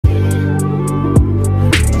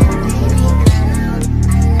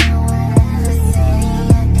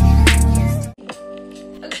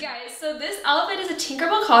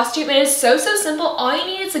costume. It is so simple. All you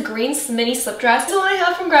need is a green mini slip dress. This is what I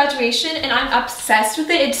have from graduation and I'm obsessed with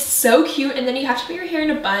it. It's so cute, and then you have to put your hair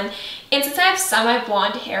in a bun. And since I have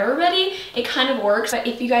semi-blonde hair already, it kind of works. But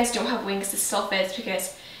if you guys don't have wings, this still fits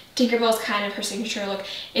because Tinkerbell's kind of her signature look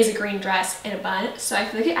is a green dress and a bun. So I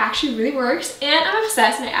feel like it actually really works, and I'm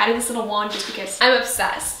obsessed, and I added this little wand just because I'm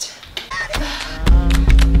obsessed.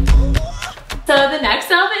 So the next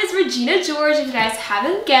outfit is Regina George. If you guys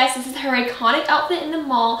haven't guessed, this is her iconic outfit in the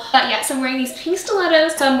mall. But yeah, so I'm wearing these pink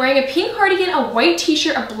stilettos. So I'm wearing a pink cardigan, a white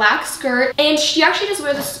t-shirt, a black skirt. And she actually does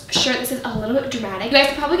wear this shirt. This is a little bit dramatic. You guys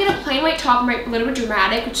can probably get a plain white top and write a little bit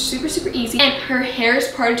dramatic, which is super easy. And her hair is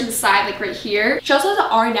parted to the side, like right here. She also has an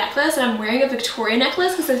R necklace, and I'm wearing a Victoria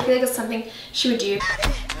necklace because I feel like it's something she would do.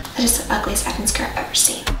 That is the ugliest effing skirt I've ever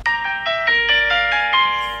seen.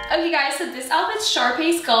 Okay guys, so this outfit's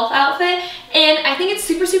Sharpay's golf outfit, and I think it's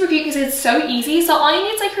super cute because it's so easy. So all you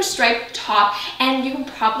need is like her striped top, and you can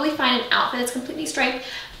probably find an outfit that's completely striped.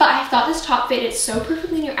 But I thought this top fitted so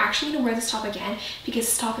perfectly, and you're actually gonna wear this top again because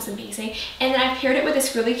this top is amazing. And then I paired it with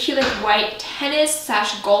this really cute like white tennis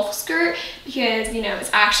 / golf skirt because, you know, it's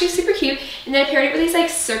actually super cute. And then I paired it with these like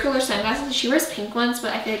circular sunglasses. She wears pink ones,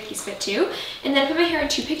 but I feel like these fit too. And then I put my hair in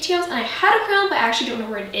 2 pigtails, and I had a crown, but I actually don't know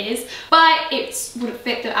where it is. But it would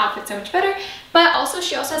fit the outfit so much better. But also,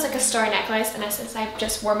 she also has like a star necklace, and since I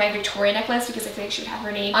just wore my Victoria necklace because I feel like she would have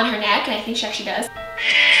her name on her neck, and I think she actually does.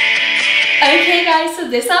 Okay guys, so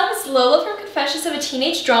this outfit is Lola from Confessions of a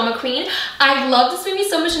Teenage Drama Queen. I love this movie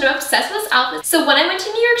so much, and I'm obsessed with this outfit. So when I went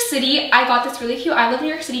to New York City, I got this really cute I Love New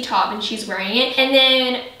York City top, and she's wearing it. And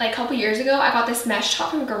then like a couple years ago, I got this mesh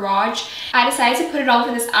top from Garage. I decided to put it on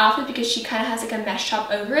for this outfit because she kind of has like a mesh top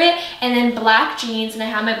over it, and then black jeans, and I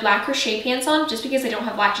have my black crochet pants on just because I don't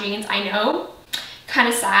have black jeans. I know, kind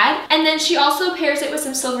of sad. And then she also pairs it with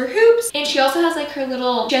some silver hoops, and she also has like her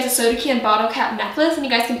little, she has a soda can bottle cap necklace, and you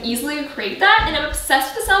guys can easily create that. And I'm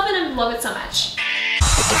obsessed with this outfit, and I love it so much.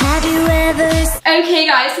 Have you ever... Okay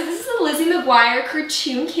guys, so this is a Lizzie McGuire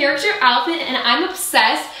cartoon character outfit, and I'm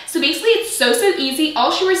obsessed. So basically it's so easy.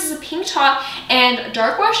 All she wears is a pink top and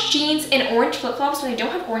dark wash jeans and orange flip-flops when I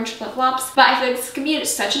don't have orange flip-flops. But I feel like this can be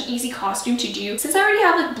such an easy costume to do. Since I already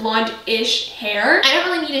have like blonde-ish hair, I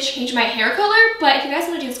don't really need to change my hair color. But if you guys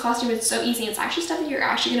want to do this costume, it's so easy. It's actually stuff that you're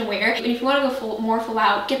actually going to wear. And if you want to go more full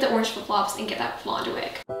out, get the orange flip-flops and get that blonde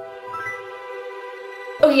wig.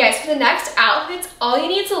 Okay guys, for the next outfits, all you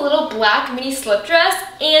need is a little black mini slip dress,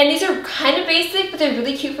 and these are kind of basic, but they're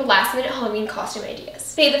really cute for last minute Halloween costume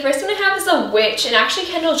ideas. Okay, the first one I have is a witch, and actually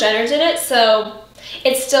Kendall Jenner did it, so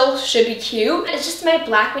it still should be cute. It's just my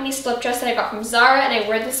black mini slip dress that I got from Zara, and I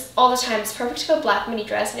wear this all the time. It's perfect to go black mini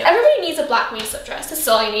dress. And everybody needs a black mini slip dress. That's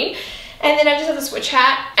all you need. And then I just have this witch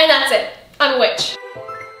hat, and that's it. I'm a witch.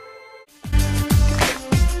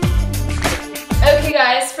 Okay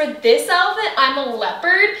guys, for this outfit, I'm a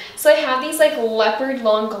leopard. So I have these like leopard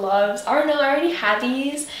long gloves. I don't know, I already had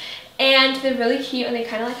these. And they're really cute, and they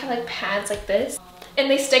kind of like have like pads like this. And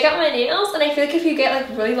they stick out my nails, and I feel like if you get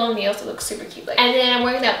like really long nails, it looks super cute. And then I'm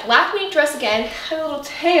wearing that black mini dress again, have a little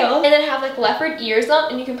tail, and then have like leopard ears up,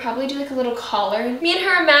 and you can probably do like a little collar. Me and her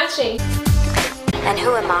are matching. And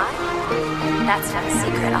who am I? That's not a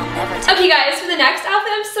secret I'll never tell. Okay guys, for the next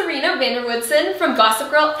outfit, I'm Serena Vanderwoodson from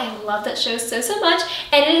Gossip Girl. I love that show so much,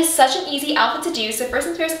 and it is such an easy outfit to do. So first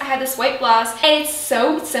things first, I have this white blouse, and it's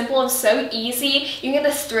so simple and so easy. You can get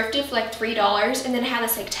this thrifted for like $3, and then I have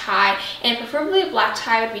this like tie, and preferably a black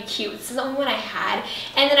tie would be cute. This is the only one I had.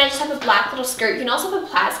 And then I just have a black little skirt. You can also have a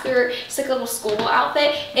plaid skirt, just like a little school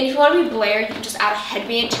outfit. And if you want to be Blair, you can just add a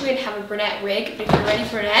headband to it and have a brunette wig. But if you're ready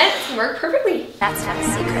brunette, it can work perfectly. That's not a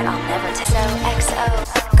secret I'll never tell.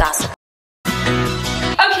 XO Gossip.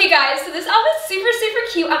 Okay guys, so this outfit's super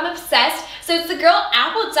cute. I'm obsessed. So it's the girl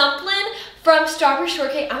Apple Dumpling from Strawberry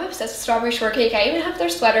Shortcake. I'm obsessed with Strawberry Shortcake. I even have their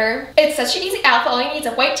sweater. It's such an easy outfit. All you need is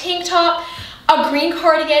a white tank top, a green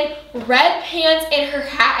cardigan, red pants, and her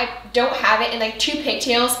hat. I don't have it, and like 2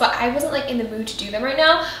 pigtails, but I wasn't like in the mood to do them right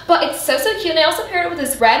now. But it's so cute. And I also paired it with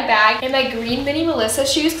this red bag and my green mini Melissa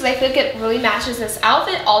shoes because I feel like it really matches this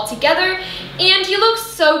outfit all together. And you look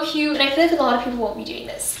so cute, and I feel like a lot of people won't be doing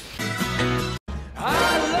this.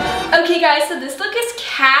 Okay guys, so this look is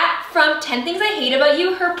Kat from 10 Things I Hate About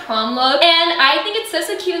You, her prom look. And I think it's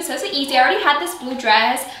so cute and so easy. I already had this blue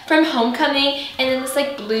dress from Homecoming, and then this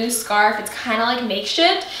like blue scarf. It's kind of like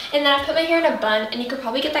makeshift. And then I put my hair in a bun, and you could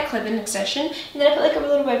probably get that clip-in extension. And then I put like a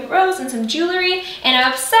little red rose and some jewelry, and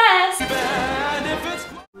I'm obsessed.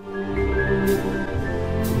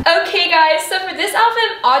 Okay guys, so for this outfit,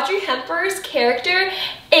 I'm Audrey Hepburn's character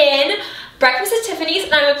in Breakfast at Tiffany's,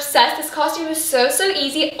 and I'm obsessed. This costume is so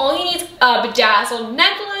easy. All you need is a bedazzled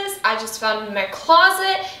necklace, I just found in my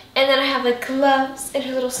closet. And then I have like gloves and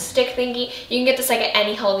her little stick thingy. You can get this like at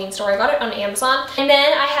any Halloween store. I got it on Amazon. And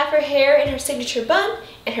then I have her hair in her signature bun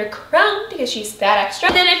and her crown because she's that extra.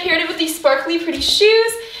 And then I paired it with these sparkly pretty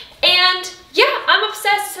shoes. And yeah, I'm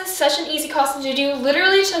obsessed. This is such an easy costume to do.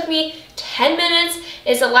 Literally took me 10 minutes.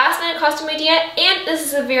 It's a last minute costume idea. And this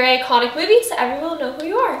is a very iconic movie, so everyone will know who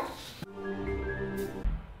you are.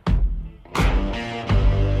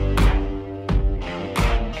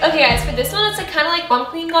 Okay guys, for this one, it's like kind of like Prom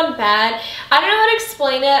Queen gone bad. I don't know how to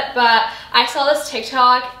explain it, but I saw this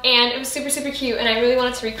TikTok and it was super, super cute and I really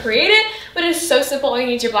wanted to recreate it, but it's so simple. All you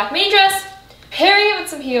need is your black maid dress, pairing it with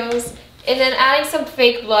some heels, and then adding some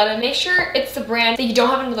fake blood, and make sure it's the brand that you don't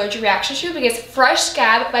have an allergic reaction to, because Fresh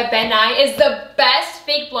Scab by Ben Nye is the best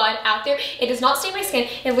fake blood out there. It does not stain my skin.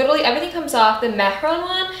 It literally, everything comes off. The Mehron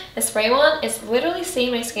one, the spray one, is literally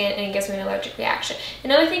stain my skin and it gives me an allergic reaction.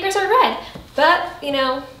 And now my fingers are red, but you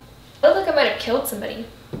know, I look like I might have killed somebody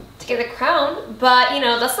to get the crown, but you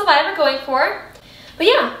know, that's the vibe we're going for. But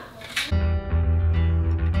yeah.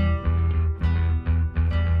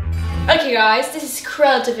 Okay guys, this is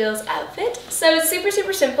Cruella de Vil's outfit. So it's super,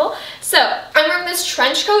 super simple. So I'm wearing this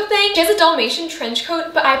trench coat thing. She has a Dalmatian trench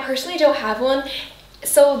coat, but I personally don't have one.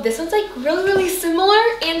 So this one's like really, really similar.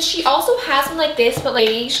 And she also has one like this, but like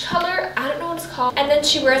beige color. I don't know what it's called. And then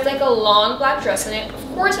she wears like a long black dress in it.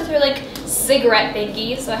 Of course, with her like cigarette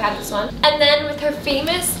thingy. So I have this one. And then with her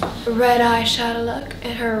famous red eyeshadow look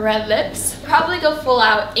and her red lips, probably go full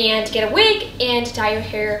out and get a wig and dye your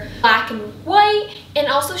hair black and white. And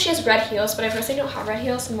also she has red heels, but I personally don't have red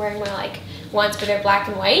heels. So I'm wearing my like ones, but they're black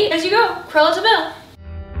and white. As you go, Cruella de Vil.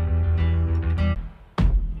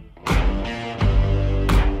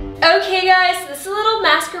 Okay guys, this is a little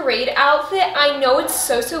masquerade outfit. I know it's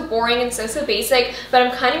so boring and so basic, but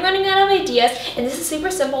I'm kind of running out of ideas, and this is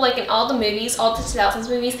super simple. Like in all the movies, all the 2000s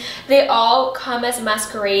movies, they all come as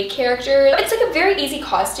masquerade characters. It's like a very easy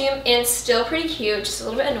costume and still pretty cute, just a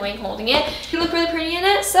little bit annoying holding it. You look really pretty in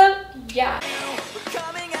it, so yeah.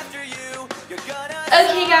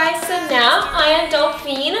 Okay guys, so now I am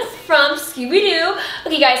Delphine from Scooby-Doo.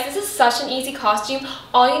 Okay guys, this is such an easy costume.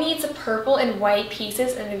 All you need is a purple and white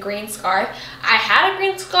pieces and a green scarf. I had a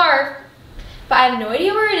green scarf, but I have no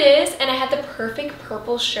idea where it is, and I had the perfect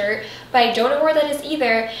purple shirt, but I don't know where that is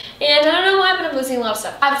either, and I don't know why, but I'm losing a lot of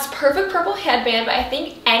stuff. I have this perfect purple headband, but I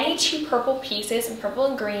think any two purple pieces and purple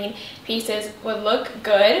and green pieces would look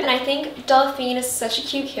good, and I think Delphine is such a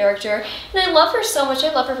cute character, and I love her so much.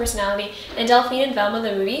 I love her personality, and Delphine and Velma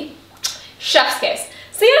the movie, chef's kiss.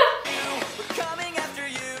 So yeah.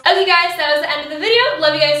 Okay guys, that was the end of the video.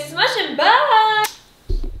 Love you guys so much, and bye!